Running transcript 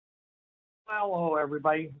Hello,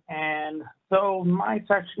 everybody. And so my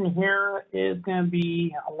section here is going to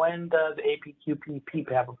be when does APQP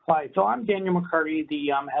PPAP apply? So I'm Daniel McCarty,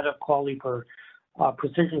 the head of quality for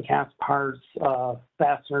precision cast parts,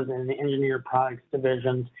 fasteners, and the engineered products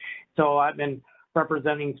divisions. So I've been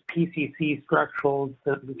representing PCC structurals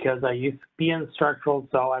because I used to be in structural,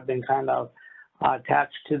 so I've been kind of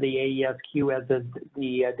attached to the AESQ as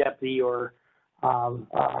the deputy or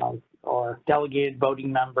delegated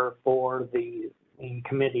voting member for the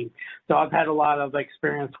committee. So I've had a lot of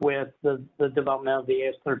experience with the development of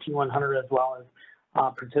the AS13100 as well as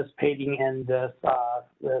participating in this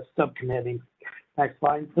subcommittee. Next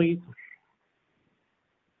slide, please.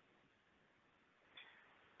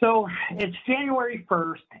 So it's January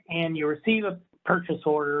 1st, and you receive a purchase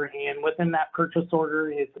order, and within that purchase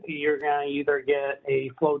order, you're going to either get a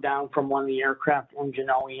flow down from one of the aircraft engine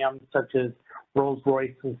OEMs, such as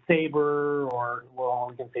Rolls-Royce and Sabre, or well,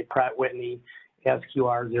 we can say Pratt Whitney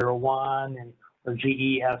SQR01 or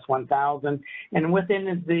GE S1000. And within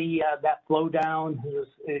that flow down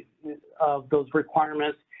of those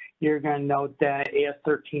requirements, you're going to note that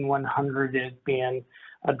AS13100 is being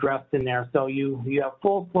addressed in there. So you have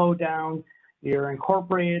full flow down, you're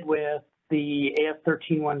incorporated with the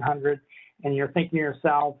AS13100, and you're thinking to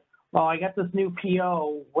yourself, well, I got this new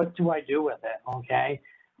PO, what do I do with it, okay?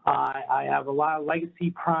 I have a lot of legacy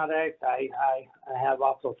product. I have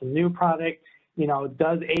also some new product. You know,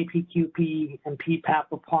 does APQP and PPAP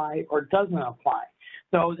apply or doesn't apply?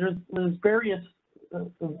 So there's various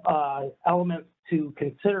elements to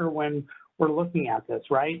consider when we're looking at this,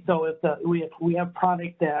 right? So if we have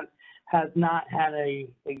product that has not had a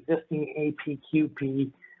existing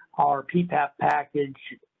APQP or PPAP package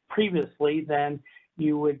previously, then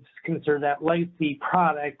you would consider that legacy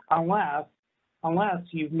product unless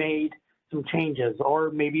you've made some changes, or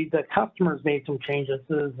maybe the customer's made some changes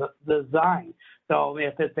to the design. So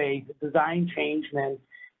if it's a design change, then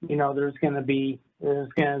you know there's going to be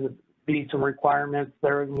some requirements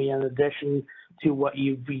that are going to be in addition to what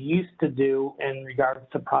you've used to do in regards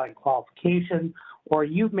to product qualification, or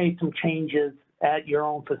you've made some changes at your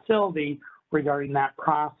own facility regarding that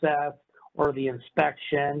process or the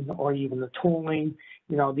inspection or even the tooling.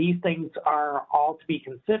 You know, these things are all to be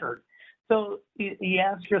considered. So you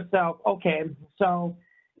ask yourself, okay, so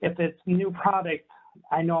if it's new product,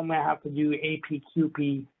 I know I'm going to have to do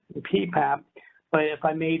APQP and PPAP, but if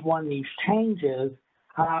I made one of these changes,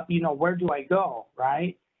 you know, where do I go,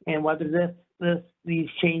 right? And whether these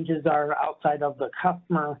changes are outside of the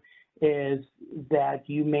customer is that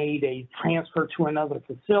you made a transfer to another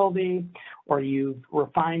facility, or you've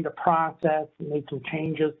refined a process, made some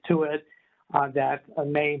changes to it that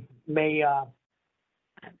may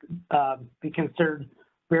be considered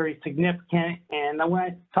very significant. And when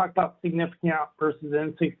I talk about significant versus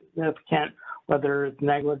insignificant, whether it's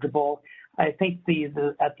negligible, I think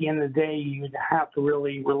at the end of the day, you'd have to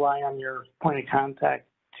really rely on your point of contact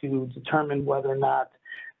to determine whether or not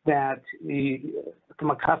that,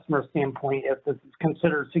 from a customer standpoint, if this is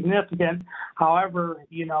considered significant. However,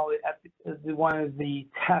 you know, one of the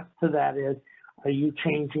tests to that is, are you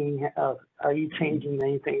changing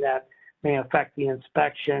anything that may affect the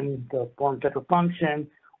inspection, the form, fit, or function,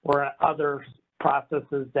 or other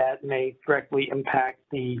processes that may directly impact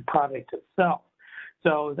the product itself.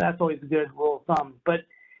 So that's always a good rule of thumb. But,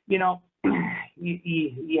 you know,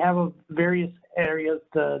 you have various areas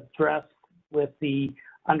to address with the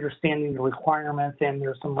understanding the requirements, and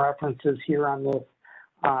there's some references here on this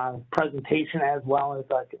presentation, as well as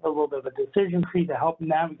a little bit of a decision tree to help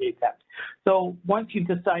navigate that. So once you've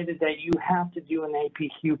decided that you have to do an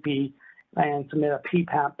APQP and submit a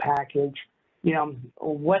PPAP package, you know,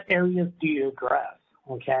 what areas do you address,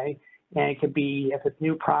 okay? And it could be, if it's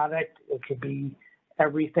new product, it could be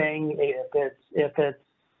everything. If it's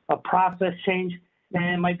a process change, then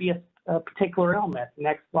it might be a particular element.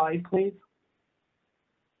 Next slide, please.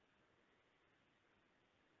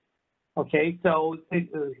 Okay, so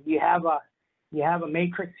you have a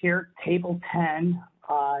matrix here, table 10,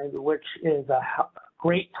 which is a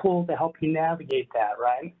great tool to help you navigate that,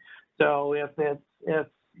 right? So if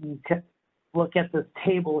you look at this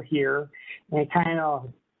table here, and it kind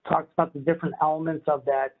of talks about the different elements of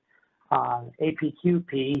that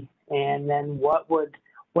APQP, and then what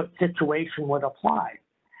situation would apply.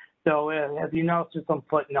 So as you notice, there's some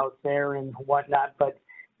footnotes there and whatnot, but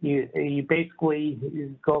you basically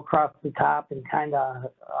go across the top and kind of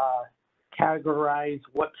categorize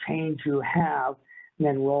what change you have, and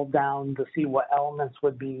then roll down to see what elements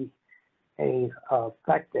would be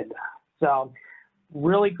affected. So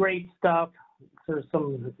really great stuff. There's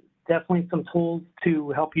definitely some tools to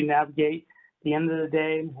help you navigate the end of the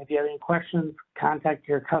day, if you have any questions, contact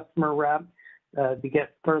your customer rep to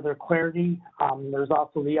get further clarity. There's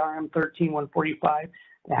also the RM13145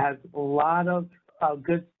 that has a lot of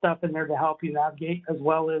good stuff in there to help you navigate, as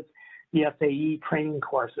well as the SAE training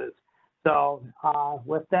courses. So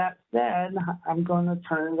with that said, I'm going to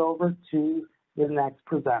turn it over to the next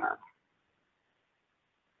presenter.